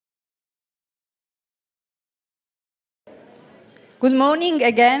Good morning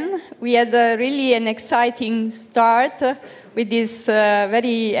again. We had really an exciting start with this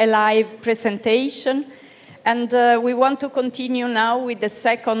very alive presentation. And we want to continue now with the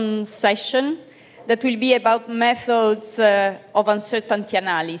second session that will be about methods of uncertainty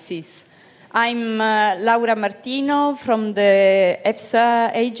analysis. I'm Laura Martino from the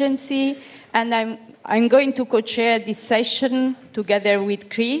EFSA agency, and I'm going to co-chair this session together with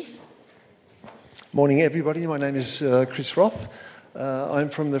Chris. Morning, everybody. My name is Chris Roth. I'm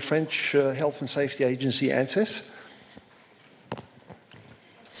from the French Health and Safety Agency, ANSES.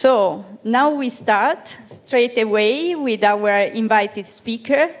 So now we start straight away with our invited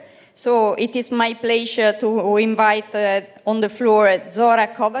speaker. So it is my pleasure to invite on the floor Zora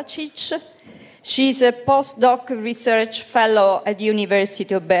Kovacic. She's a postdoc research fellow at the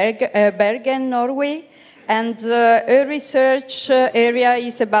University of Bergen, Norway. And her research area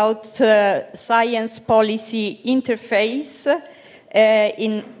is about science policy interface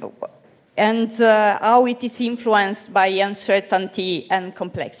and how it is influenced by uncertainty and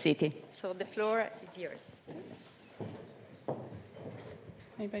complexity. So the floor is yours. Yes.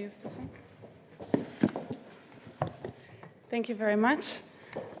 Maybe I use this one. Thank you very much.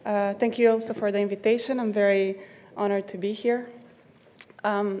 Thank you also for the invitation. I'm very honored to be here.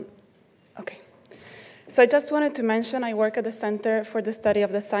 Okay. So I just wanted to mention I work at the Center for the Study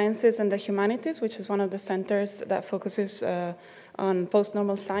of the Sciences and the Humanities, which is one of the centers that focuses on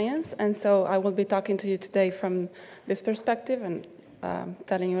post-normal science. And so I will be talking to you today from this perspective and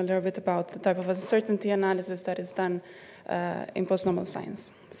telling you a little bit about the type of uncertainty analysis that is done in post-normal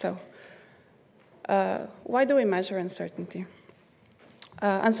science. So why do we measure uncertainty?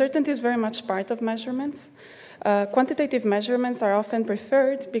 Uncertainty is very much part of measurements. Quantitative measurements are often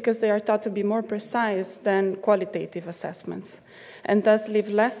preferred because they are thought to be more precise than qualitative assessments, and thus leave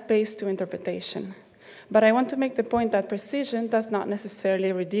less space to interpretation. But I want to make the point that precision does not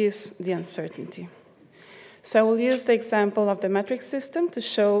necessarily reduce the uncertainty. So I will use the example of the metric system to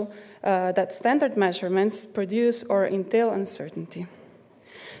show that standard measurements produce or entail uncertainty.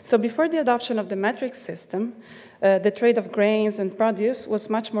 So before the adoption of the metric system, the trade of grains and produce was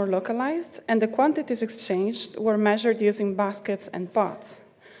much more localized, and the quantities exchanged were measured using baskets and pots.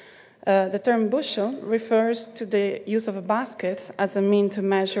 The term bushel refers to the use of a basket as a mean to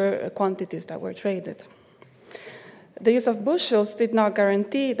measure quantities that were traded. The use of bushels did not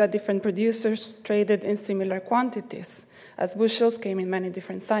guarantee that different producers traded in similar quantities, as bushels came in many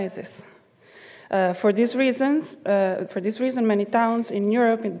different sizes. For this reason, many towns in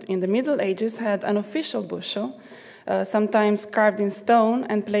Europe in the Middle Ages had an official bushel, sometimes carved in stone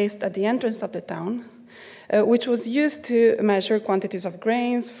and placed at the entrance of the town, which was used to measure quantities of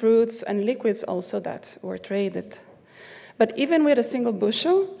grains, fruits, and liquids also that were traded. But even with a single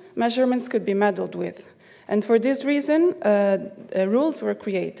bushel, measurements could be meddled with. And for this reason, rules were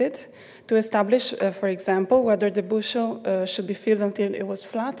created to establish, for example, whether the bushel should be filled until it was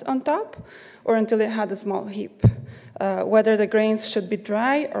flat on top or until it had a small heap, whether the grains should be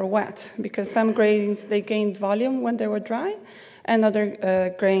dry or wet, because some grains, they gained volume when they were dry, and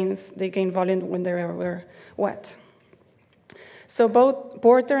other grains, they gained volume when they were wet. So both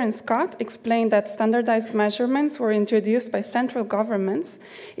Porter and Scott explained that standardized measurements were introduced by central governments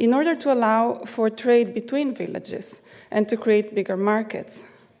in order to allow for trade between villages and to create bigger markets.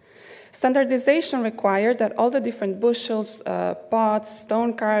 Standardization required that all the different bushels, pots,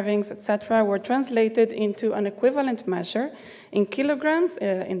 stone carvings, etc., were translated into an equivalent measure in kilograms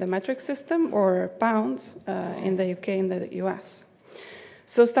in the metric system or pounds in the UK and the US.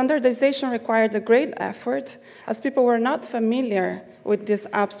 So standardization required a great effort, as people were not familiar with these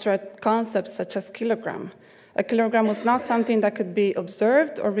abstract concepts such as kilogram. A kilogram was not something that could be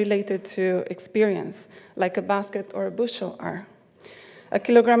observed or related to experience, like a basket or a bushel are. A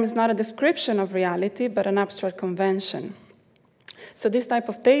kilogram is not a description of reality, but an abstract convention. So this type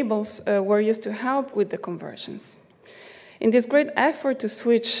of tables were used to help with the conversions. In this great effort to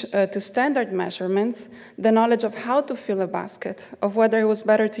switch to standard measurements, the knowledge of how to fill a basket, of whether it was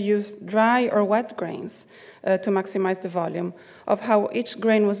better to use dry or wet grains to maximize the volume, of how each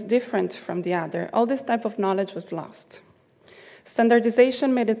grain was different from the other, all this type of knowledge was lost.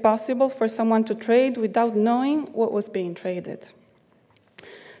 Standardization made it possible for someone to trade without knowing what was being traded.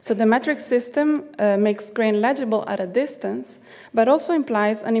 So the metric system makes grain legible at a distance, but also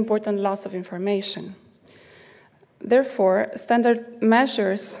implies an important loss of information. Therefore, standard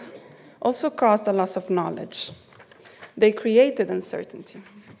measures also caused a loss of knowledge. They created uncertainty.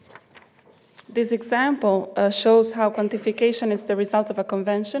 This example shows how quantification is the result of a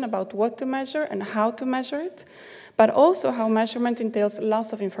convention about what to measure and how to measure it, but also how measurement entails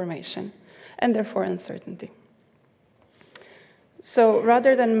loss of information, and therefore uncertainty. So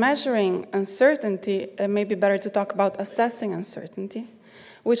rather than measuring uncertainty, it may be better to talk about assessing uncertainty,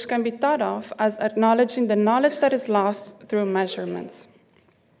 which can be thought of as acknowledging the knowledge that is lost through measurements.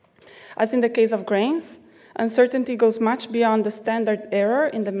 As in the case of grains, uncertainty goes much beyond the standard error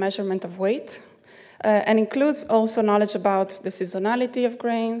in the measurement of weight, and includes also knowledge about the seasonality of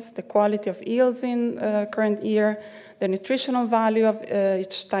grains, the quality of yields in current year, the nutritional value of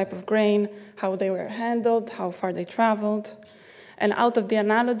each type of grain, how they were handled, how far they traveled. And out of the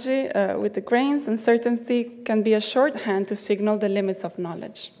analogy with the grains, uncertainty can be a shorthand to signal the limits of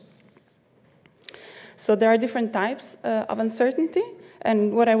knowledge. So there are different types of uncertainty,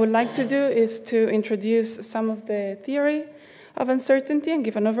 and what I would like to do is to introduce some of the theory of uncertainty and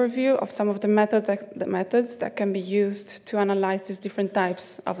give an overview of some of the methods that can be used to analyze these different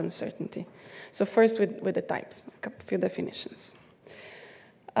types of uncertainty. So first with the types, a few definitions.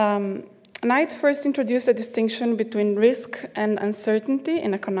 Knight first introduced a distinction between risk and uncertainty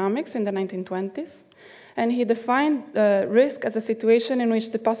in economics in the 1920s, and he defined risk as a situation in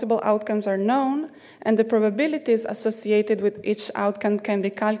which the possible outcomes are known and the probabilities associated with each outcome can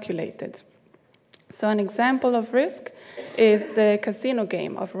be calculated. So an example of risk is the casino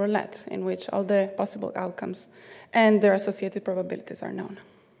game of roulette, in which all the possible outcomes and their associated probabilities are known.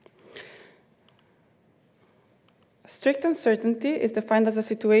 Strict uncertainty is defined as a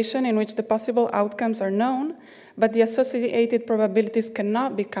situation in which the possible outcomes are known, but the associated probabilities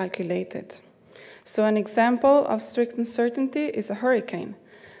cannot be calculated. So an example of strict uncertainty is a hurricane.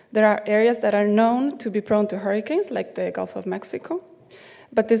 There are areas that are known to be prone to hurricanes, like the Gulf of Mexico,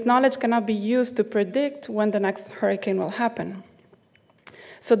 but this knowledge cannot be used to predict when the next hurricane will happen.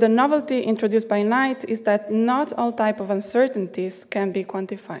 So the novelty introduced by Knight is that not all types of uncertainties can be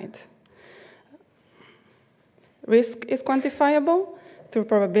quantified. Risk is quantifiable through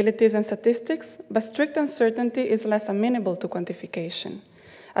probabilities and statistics, but strict uncertainty is less amenable to quantification.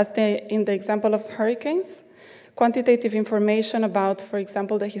 As in the example of hurricanes, quantitative information about, for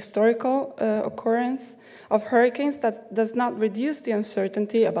example, the historical occurrence of hurricanes that does not reduce the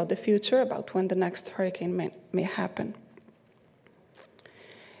uncertainty about the future, about when the next hurricane may happen.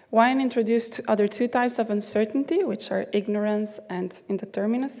 Wine introduced other two types of uncertainty, which are ignorance and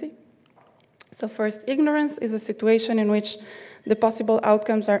indeterminacy. So first, ignorance is a situation in which the possible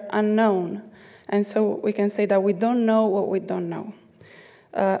outcomes are unknown. And so we can say that we don't know what we don't know.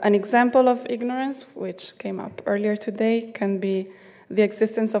 An example of ignorance, which came up earlier today, can be the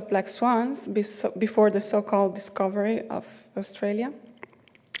existence of black swans before the so-called discovery of Australia.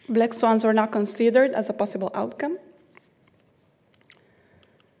 Black swans were not considered as a possible outcome.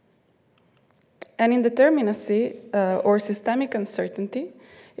 And indeterminacy, or systemic uncertainty,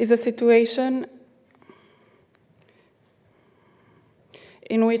 is a situation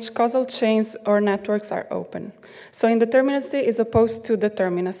in which causal chains or networks are open. So indeterminacy is opposed to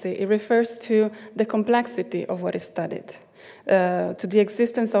determinacy. It refers to the complexity of what is studied, to the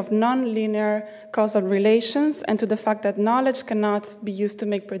existence of non-linear causal relations, and to the fact that knowledge cannot be used to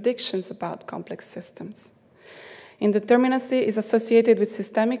make predictions about complex systems. Indeterminacy is associated with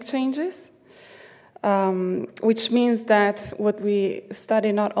systemic changes, which means that what we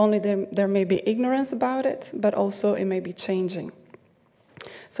study, not only there may be ignorance about it, but also it may be changing.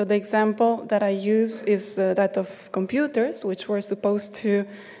 So the example that I use is that of computers, which were supposed to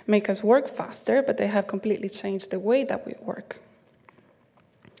make us work faster, but they have completely changed the way that we work.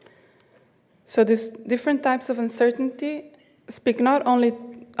 So these different types of uncertainty speak not only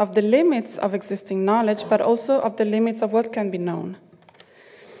of the limits of existing knowledge, but also of the limits of what can be known.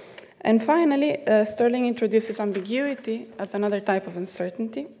 And finally, Sterling introduces ambiguity as another type of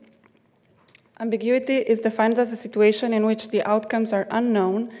uncertainty. Ambiguity is defined as a situation in which the outcomes are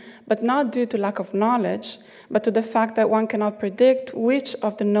unknown, but not due to lack of knowledge, but to the fact that one cannot predict which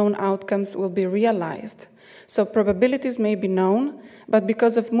of the known outcomes will be realized. So probabilities may be known, but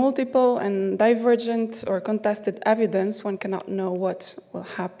because of multiple and divergent or contested evidence, one cannot know what will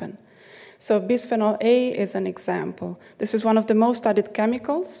happen. So bisphenol A is an example. This is one of the most studied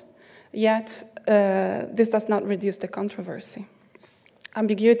chemicals, yet this does not reduce the controversy.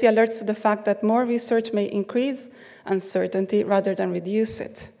 Ambiguity alerts to the fact that more research may increase uncertainty rather than reduce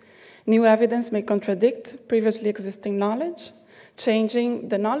it. New evidence may contradict previously existing knowledge, changing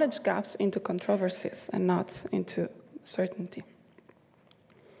the knowledge gaps into controversies and not into certainty.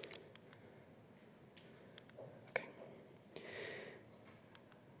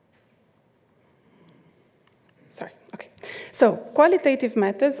 Okay. So qualitative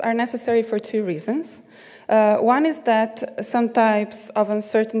methods are necessary for two reasons. One is that some types of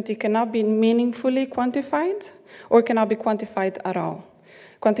uncertainty cannot be meaningfully quantified or cannot be quantified at all.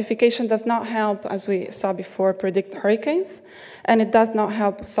 Quantification does not help, as we saw before, predict hurricanes, and it does not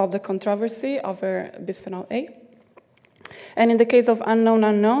help solve the controversy over bisphenol A. And in the case of unknown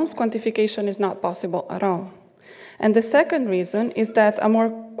unknowns, quantification is not possible at all. And the second reason is that a more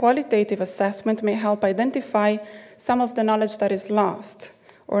qualitative assessment may help identify some of the knowledge that is lost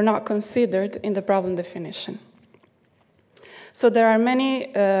or not considered in the problem definition. So there are many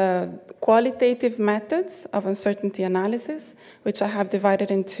qualitative methods of uncertainty analysis, which I have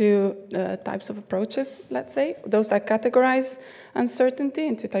divided into types of approaches, let's say, those that categorize uncertainty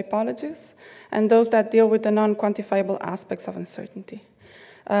into typologies, and those that deal with the non-quantifiable aspects of uncertainty.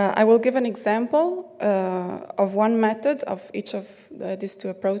 I will give an example of one method of each of these two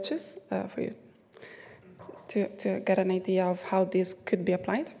approaches for you to get an idea of how this could be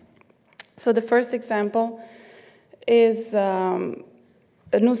applied. So the first example is NUSAP.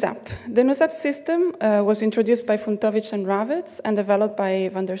 The NUSAP system was introduced by Funtovic and Ravets and developed by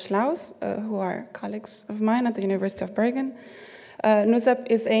van der Slaus, who are colleagues of mine at the University of Bergen. NUSAP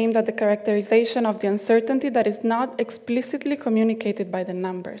is aimed at the characterization of the uncertainty that is not explicitly communicated by the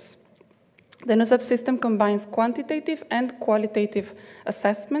numbers. The NUSAP system combines quantitative and qualitative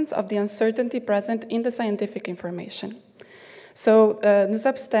assessments of the uncertainty present in the scientific information. So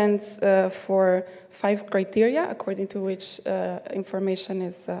NUSAP stands for 5 criteria according to which information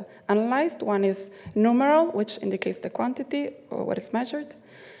is analyzed. One is numeral, which indicates the quantity or what is measured.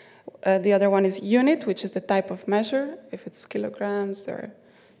 The other one is unit, which is the type of measure, if it's kilograms or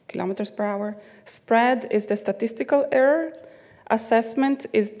kilometers per hour. Spread is the statistical error. Assessment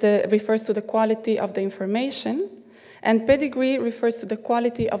refers to the quality of the information. And pedigree refers to the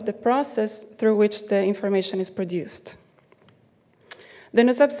quality of the process through which the information is produced. The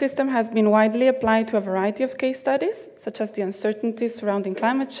NUSAP system has been widely applied to a variety of case studies, such as the uncertainties surrounding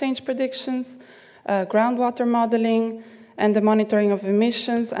climate change predictions, groundwater modeling, and the monitoring of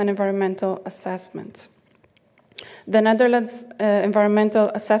emissions and environmental assessment. The Netherlands Environmental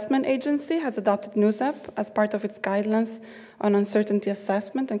Assessment Agency has adopted NUSAP as part of its guidelines on uncertainty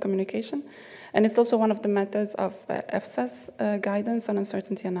assessment and communication, and it's also one of the methods of EFSA's guidance on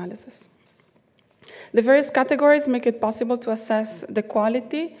uncertainty analysis. The various categories make it possible to assess the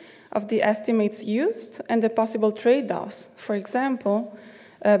quality of the estimates used and the possible trade-offs, for example,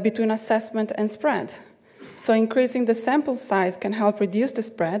 between assessment and spread. So increasing the sample size can help reduce the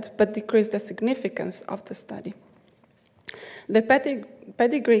spread, but decrease the significance of the study. The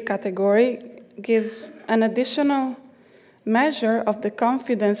pedigree category gives an additional measure of the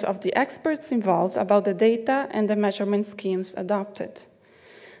confidence of the experts involved about the data and the measurement schemes adopted.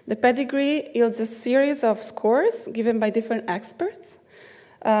 The pedigree yields a series of scores given by different experts,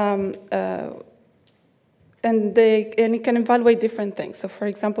 and it can evaluate different things. So, for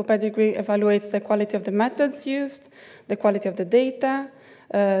example, pedigree evaluates the quality of the methods used, the quality of the data,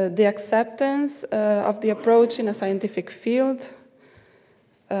 the acceptance of the approach in a scientific field.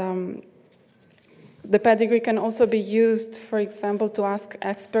 The pedigree can also be used, for example, to ask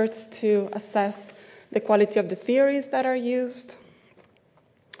experts to assess the quality of the theories that are used.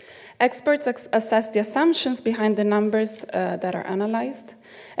 Experts assess the assumptions behind the numbers that are analyzed,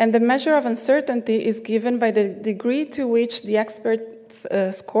 and the measure of uncertainty is given by the degree to which the experts'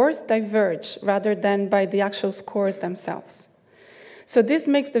 scores diverge rather than by the actual scores themselves. So this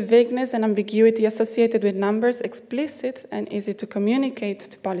makes the vagueness and ambiguity associated with numbers explicit and easy to communicate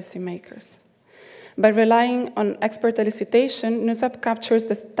to policymakers. By relying on expert elicitation, NUSAP captures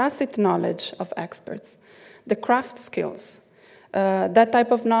the tacit knowledge of experts, the craft skills, that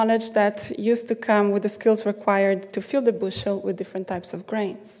type of knowledge that used to come with the skills required to fill the bushel with different types of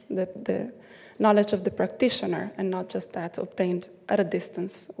grains, the knowledge of the practitioner, and not just that obtained at a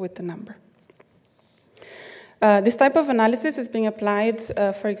distance with the number. This type of analysis is being applied,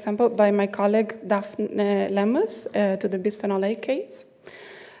 for example, by my colleague Daphne Lemus to the bisphenol A case,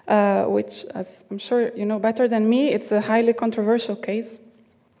 which, as I'm sure you know better than me, it's a highly controversial case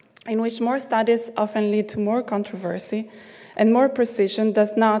in which more studies often lead to more controversy, and more precision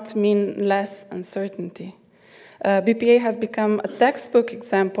does not mean less uncertainty. BPA has become a textbook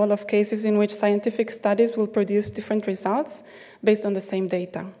example of cases in which scientific studies will produce different results based on the same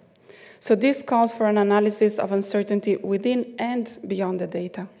data. So this calls for an analysis of uncertainty within and beyond the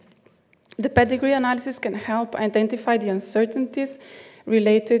data. The pedigree analysis can help identify the uncertainties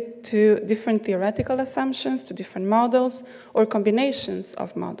related to different theoretical assumptions, to different models, or combinations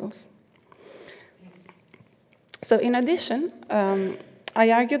of models. So in addition,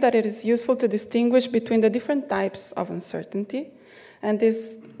 I argue that it is useful to distinguish between the different types of uncertainty, and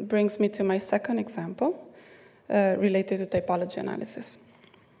this brings me to my second example related to typology analysis.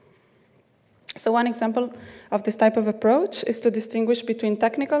 So one example of this type of approach is to distinguish between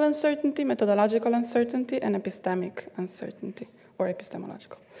technical uncertainty, methodological uncertainty, and epistemic uncertainty, or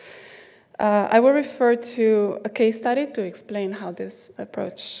epistemological. I will refer to a case study to explain how this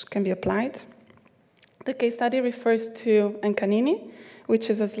approach can be applied. The case study refers to Nkanini, which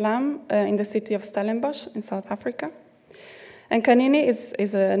is a slum in the city of Stellenbosch in South Africa. Nkanini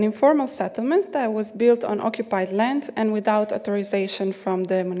is an informal settlement that was built on occupied land and without authorization from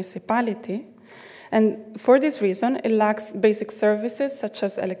the municipality. And for this reason, it lacks basic services such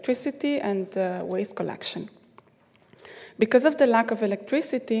as electricity and waste collection. Because of the lack of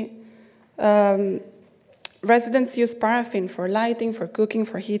electricity, residents use paraffin for lighting, for cooking,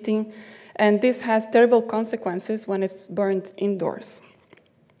 for heating, and this has terrible consequences when it's burned indoors,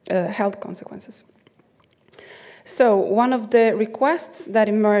 health consequences. So one of the requests that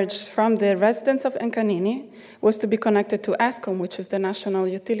emerged from the residents of Nkanini was to be connected to Eskom, which is the national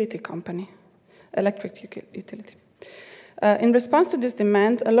utility company, electric utility. In response to this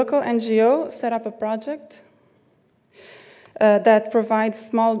demand, a local NGO set up a project that provides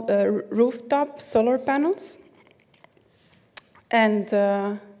small rooftop solar panels. And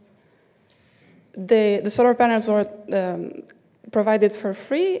the solar panels were provided for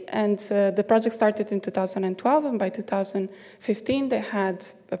free, and the project started in 2012, and by 2015 they had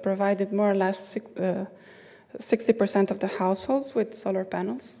provided more or less 60% of the households with solar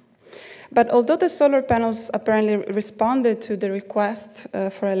panels. But although the solar panels apparently responded to the request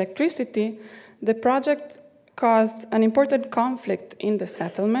for electricity, the project caused an important conflict in the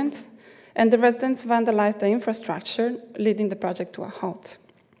settlement, and the residents vandalized the infrastructure, leading the project to a halt.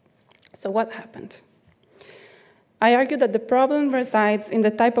 So what happened? I argue that the problem resides in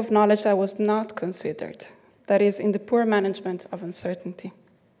the type of knowledge that was not considered, that is, in the poor management of uncertainty.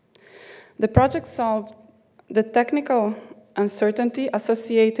 The project solved the technical uncertainty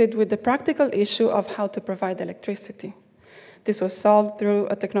associated with the practical issue of how to provide electricity. This was solved through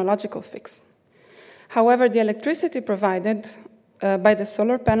a technological fix. However, the electricity provided by the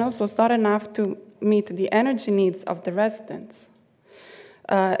solar panels was not enough to meet the energy needs of the residents.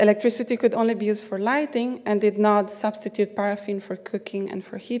 Electricity could only be used for lighting and did not substitute paraffin for cooking and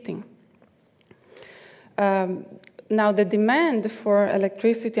for heating. Now, the demand for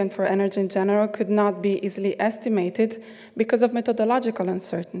electricity and for energy in general could not be easily estimated because of methodological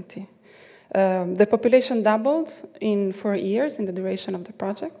uncertainty. The population doubled in 4 years in the duration of the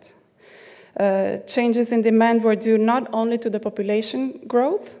project. Changes in demand were due not only to the population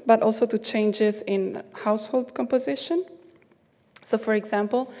growth, but also to changes in household composition. So, for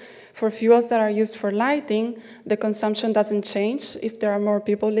example, for fuels that are used for lighting, the consumption doesn't change if there are more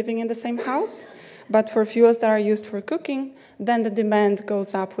people living in the same house. But for fuels that are used for cooking, then the demand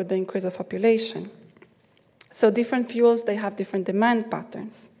goes up with the increase of population. So different fuels, they have different demand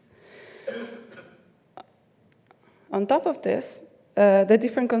patterns. On top of this, the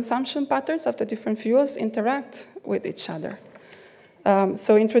different consumption patterns of the different fuels interact with each other.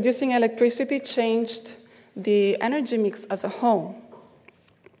 So introducing electricity changed the energy mix as a whole.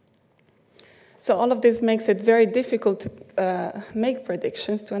 So all of this makes it very difficult to make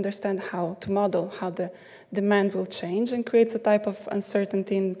predictions, to understand how to model how the demand will change, and creates a type of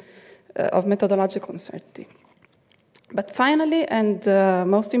uncertainty, of methodological uncertainty. But finally, and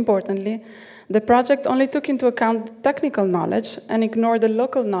most importantly, the project only took into account technical knowledge and ignored the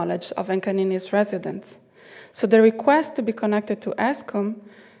local knowledge of Nkanini's residents. So the request to be connected to Eskom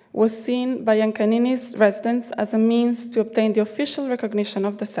was seen by Nkanini's residents as a means to obtain the official recognition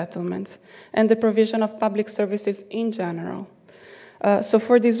of the settlement and the provision of public services in general. So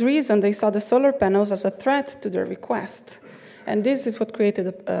for this reason, they saw the solar panels as a threat to their request. And this is what created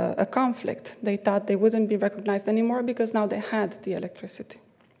a conflict. They thought they wouldn't be recognized anymore because now they had the electricity.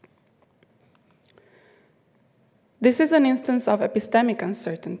 This is an instance of epistemic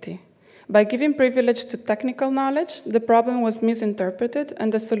uncertainty. By giving privilege to technical knowledge, the problem was misinterpreted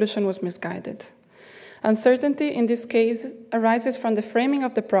and the solution was misguided. Uncertainty in this case arises from the framing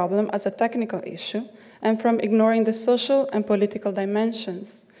of the problem as a technical issue and from ignoring the social and political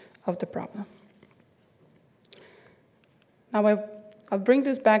dimensions of the problem. Now I'll bring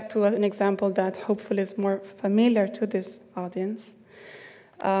this back to an example that hopefully is more familiar to this audience.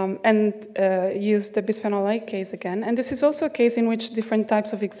 And use the bisphenol A case again. And this is also a case in which different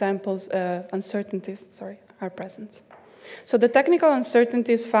types of examples, uncertainties, are present. So the technical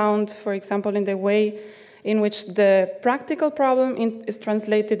uncertainty is found, for example, in the way in which the practical problem is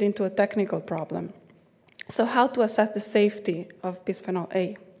translated into a technical problem. So how to assess the safety of bisphenol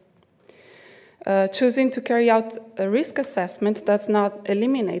A. Choosing to carry out a risk assessment does not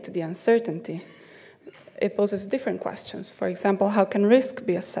eliminate the uncertainty. It poses different questions. For example, how can risk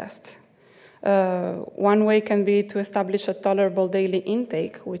be assessed? One way can be to establish a tolerable daily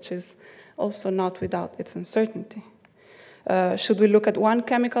intake, which is also not without its uncertainty. Should we look at one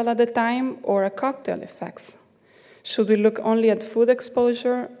chemical at a time or a cocktail effects? Should we look only at food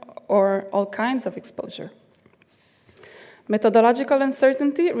exposure or all kinds of exposure? Methodological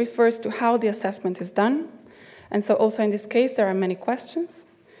uncertainty refers to how the assessment is done. And so also in this case, there are many questions.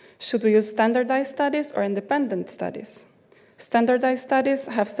 Should we use standardized studies or independent studies? Standardized studies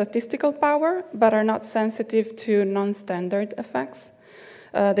have statistical power, but are not sensitive to non-standard effects.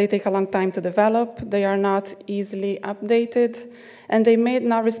 They take a long time to develop, they are not easily updated, and they may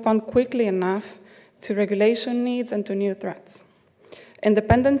not respond quickly enough to regulation needs and to new threats.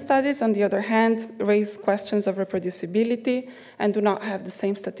 Independent studies, on the other hand, raise questions of reproducibility and do not have the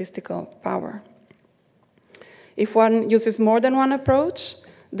same statistical power. If one uses more than one approach,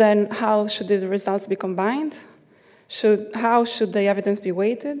 then how should the results be combined? How should the evidence be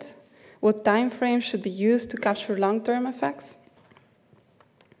weighted? What time frame should be used to capture long-term effects?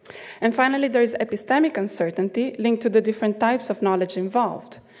 And finally, there is epistemic uncertainty linked to the different types of knowledge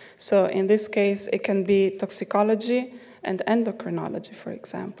involved. So in this case, it can be toxicology and endocrinology, for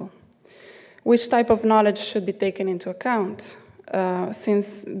example. Which type of knowledge should be taken into account,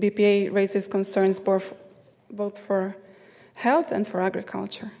 since BPA raises concerns both for health and for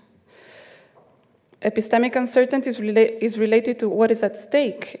agriculture? Epistemic uncertainty is related to what is at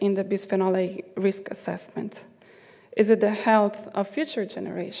stake in the bisphenol A risk assessment. Is it the health of future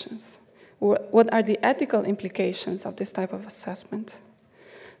generations? What are the ethical implications of this type of assessment?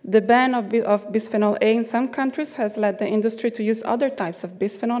 The ban of bisphenol A in some countries has led the industry to use other types of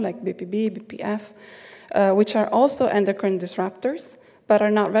bisphenol, like BPB, BPF, which are also endocrine disruptors, but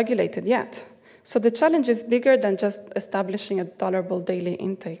are not regulated yet. So the challenge is bigger than just establishing a tolerable daily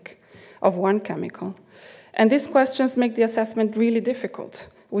intake of one chemical. And these questions make the assessment really difficult,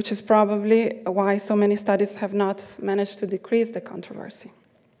 which is probably why so many studies have not managed to decrease the controversy.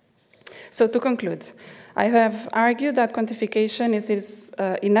 So to conclude, I have argued that quantification is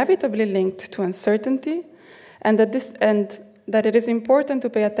inevitably linked to uncertainty, and that it is important to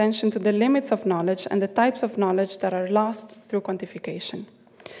pay attention to the limits of knowledge and the types of knowledge that are lost through quantification.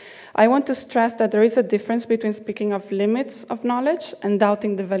 I want to stress that there is a difference between speaking of limits of knowledge and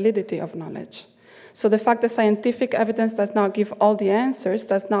doubting the validity of knowledge. So the fact that scientific evidence does not give all the answers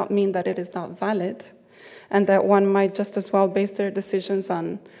does not mean that it is not valid, and that one might just as well base their decisions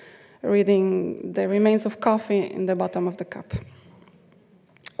on reading the remains of coffee in the bottom of the cup.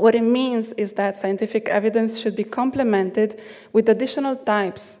 What it means is that scientific evidence should be complemented with additional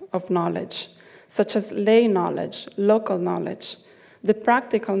types of knowledge, such as lay knowledge, local knowledge, the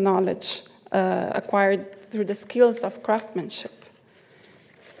practical knowledge acquired through the skills of craftsmanship.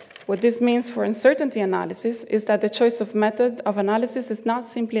 What this means for uncertainty analysis is that the choice of method of analysis is not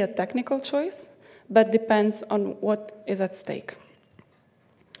simply a technical choice, but depends on what is at stake.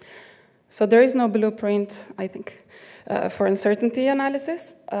 So there is no blueprint, I think, for uncertainty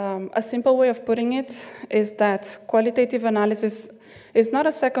analysis. A simple way of putting it is that qualitative analysis is not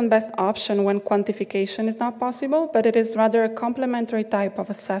a second best option when quantification is not possible, but it is rather a complementary type of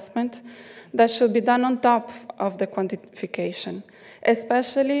assessment that should be done on top of the quantification,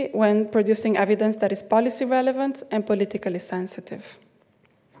 especially when producing evidence that is policy relevant and politically sensitive.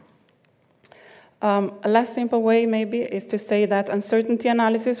 A less simple way, maybe, is to say that uncertainty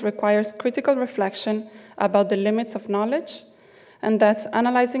analysis requires critical reflection about the limits of knowledge, and that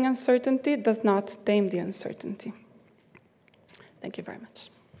analyzing uncertainty does not tame the uncertainty. Thank you very much.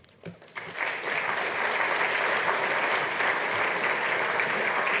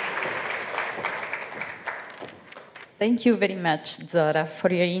 Thank you very much, Zora,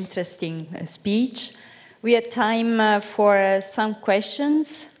 for your interesting speech. We have time for some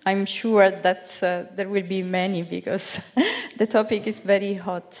questions. I'm sure that there will be many because the topic is very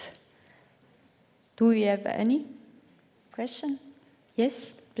hot. Do we have any question?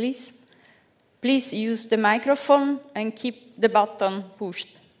 Yes, please. Please use the microphone and keep the button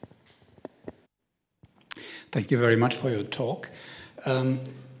pushed. Thank you very much for your talk.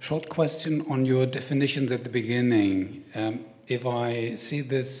 Short question on your definitions at the beginning. If I see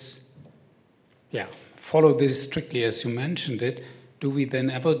this, follow this strictly as you mentioned it, do we then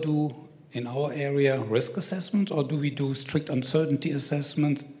ever do in our area risk assessment, or do we do strict uncertainty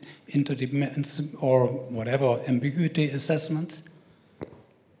assessments, interdependence, or whatever ambiguity assessments?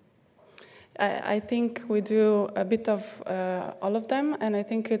 I think we do a bit of all of them, and I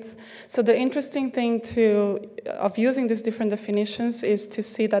think it's, so the interesting thing of using these different definitions is to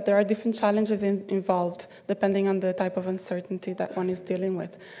see that there are different challenges involved depending on the type of uncertainty that one is dealing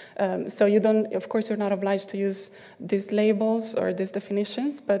with. So you don't, of course, you're not obliged to use these labels or these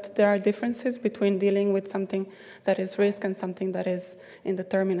definitions, but there are differences between dealing with something that is risk and something that is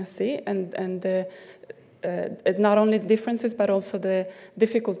indeterminacy, and not only differences, but also the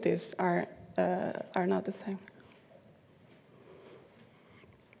difficulties are not the same.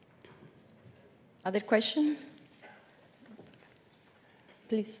 Other questions?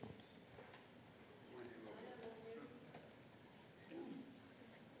 Please.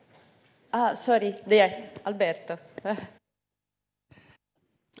 Sorry, there, Alberto.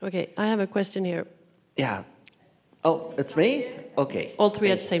 Okay, I have a question here. Yeah. Oh, it's me? Okay. All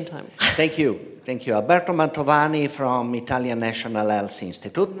three at the same time. Thank you. Thank you. Alberto Mantovani from Italian National Health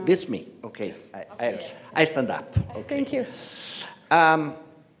Institute. No. This me. Okay. Yes. I stand up. Okay. Thank you.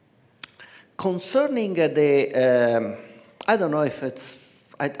 Concerning the, I don't know if it's,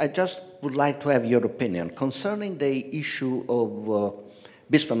 I just would like to have your opinion concerning the issue of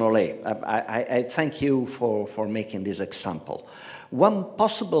bisphenol A. I thank you for making this example. One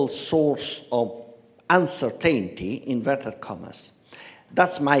possible source of uncertainty, inverted commas,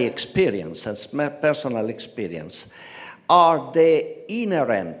 that's my experience, that's my personal experience, are the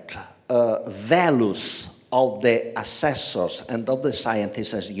inherent values of the assessors and of the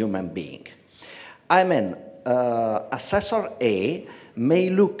scientists as human beings. I mean, assessor A may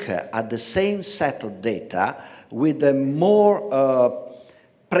look at the same set of data with a more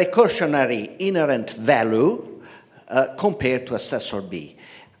precautionary inherent value compared to assessor B.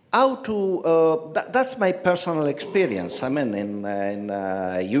 How to, that's my personal experience. I mean,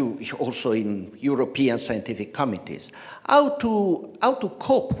 also in European scientific committees. How to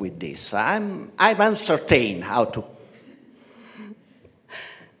cope with this? I'm uncertain how to.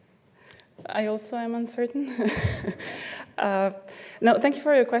 I also am uncertain. No, thank you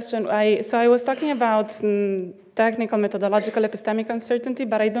for your question. So I was talking about technical, methodological, epistemic uncertainty,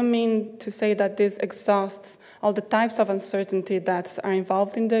 but I don't mean to say that this exhausts all the types of uncertainty that are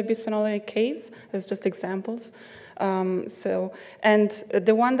involved in the bisphenol A case. It's just examples. And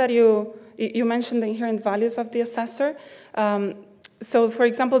the one that you mentioned, the inherent values of the assessor. So, for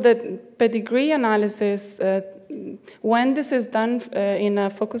example, the pedigree analysis, when this is done in a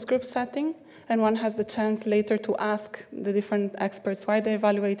focus group setting, and one has the chance later to ask the different experts why they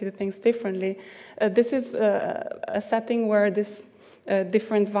evaluated things differently, this is a setting where these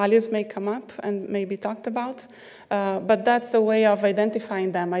different values may come up and may be talked about, but that's a way of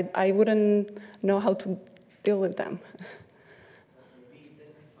identifying them. I wouldn't know how to deal with them.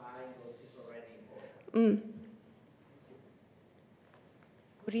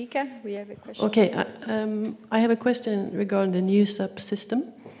 Ulrika, we have a question. Okay, I have a question regarding the new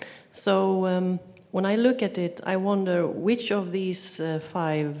subsystem. So when I look at it, I wonder which of these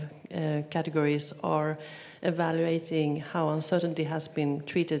 5 categories are evaluating how uncertainty has been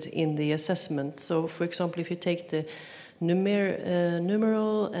treated in the assessment. So, for example, if you take the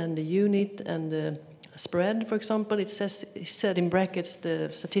numeral and the unit and the spread, for example, it said in brackets the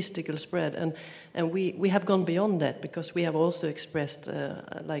statistical spread, and we have gone beyond that because we have also expressed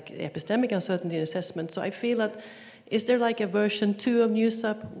like epistemic uncertainty in assessment. So I feel that, is there like a version 2 of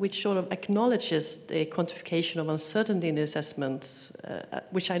NewSUP which sort of acknowledges the quantification of uncertainty in the assessments,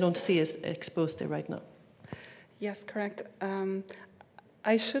 which I don't see as exposed there right now? Yes, correct.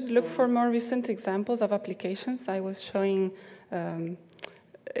 I should look for more recent examples of applications. I was showing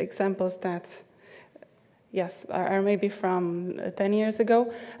examples that, yes, are maybe from 10 years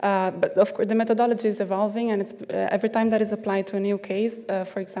ago. But of course, the methodology is evolving, and it's, every time that is applied to a new case,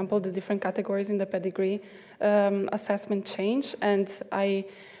 for example, the different categories in the pedigree assessment change. And I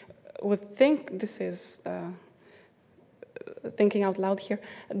would think, this is thinking out loud here,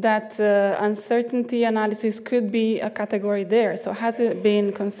 that uncertainty analysis could be a category there. So has it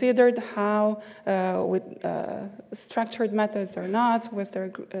been considered how, with structured methods or not, was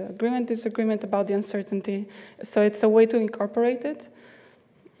there agreement, disagreement about the uncertainty? So it's a way to incorporate it.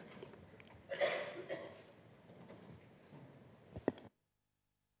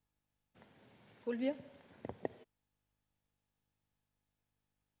 Fulvio?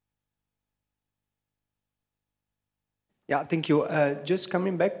 Yeah, thank you. Just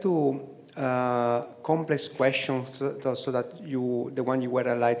coming back to complex questions, so that the one you were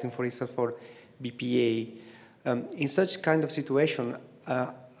highlighting, for instance, for BPA, in such kind of situation,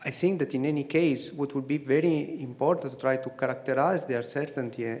 I think that in any case, what would be very important to try to characterize the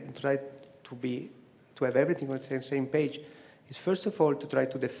uncertainty and try to have everything on the same page is first of all to try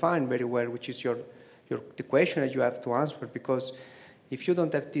to define very well which is the question that you have to answer, because if you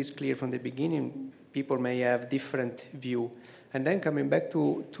don't have this clear from the beginning, people may have different view. And then coming back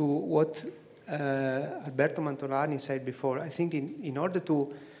to what Alberto Mantovani said before, I think in order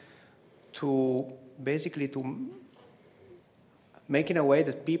to basically to make in a way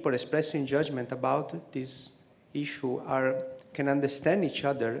that people expressing judgment about this issue can understand each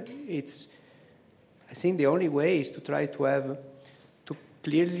other, I think the only way is to try to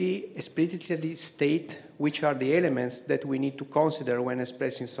clearly, explicitly state which are the elements that we need to consider when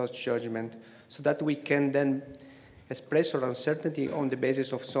expressing such judgment, so that we can then express our uncertainty on the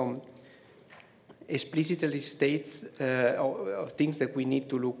basis of some explicitly states of things that we need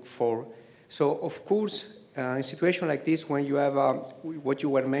to look for. So, of course, in a situation like this, when you have what you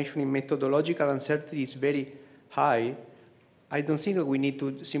were mentioning, methodological uncertainty is very high, I don't think that we need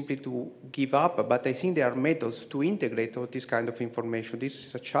to simply to give up, but I think there are methods to integrate all this kind of information. This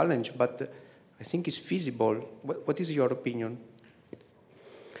is a challenge, but I think it's feasible. What is your opinion?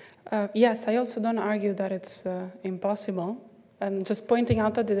 Yes, I also don't argue that it's impossible. I'm just pointing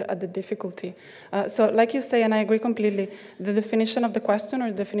out at the difficulty. So like you say, and I agree completely, the definition of the question or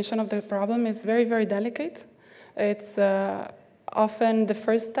the definition of the problem is very, very delicate. It's often the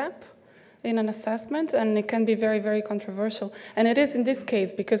first step in an assessment, and it can be very, very controversial. And it is in this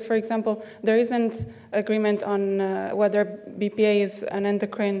case, because, for example, there isn't agreement on whether BPA is an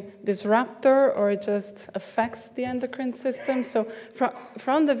endocrine disruptor or it just affects the endocrine system. So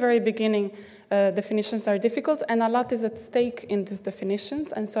from the very beginning, definitions are difficult, and a lot is at stake in these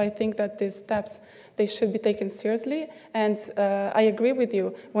definitions. And so I think that these steps, they should be taken seriously. And I agree with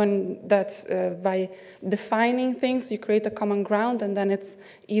you that by defining things, you create a common ground, and then it's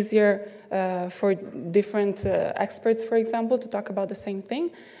easier for different experts, for example, to talk about the same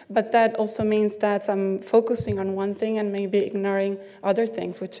thing. But that also means that I'm focusing on one thing and maybe ignoring other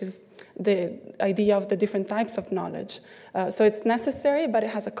things, which is the idea of the different types of knowledge. So it's necessary, but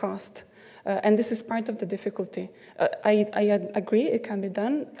it has a cost. And this is part of the difficulty. I agree it can be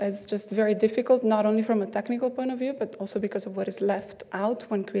done. It's just very difficult, not only from a technical point of view, but also because of what is left out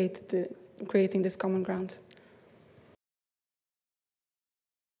when creating this common ground.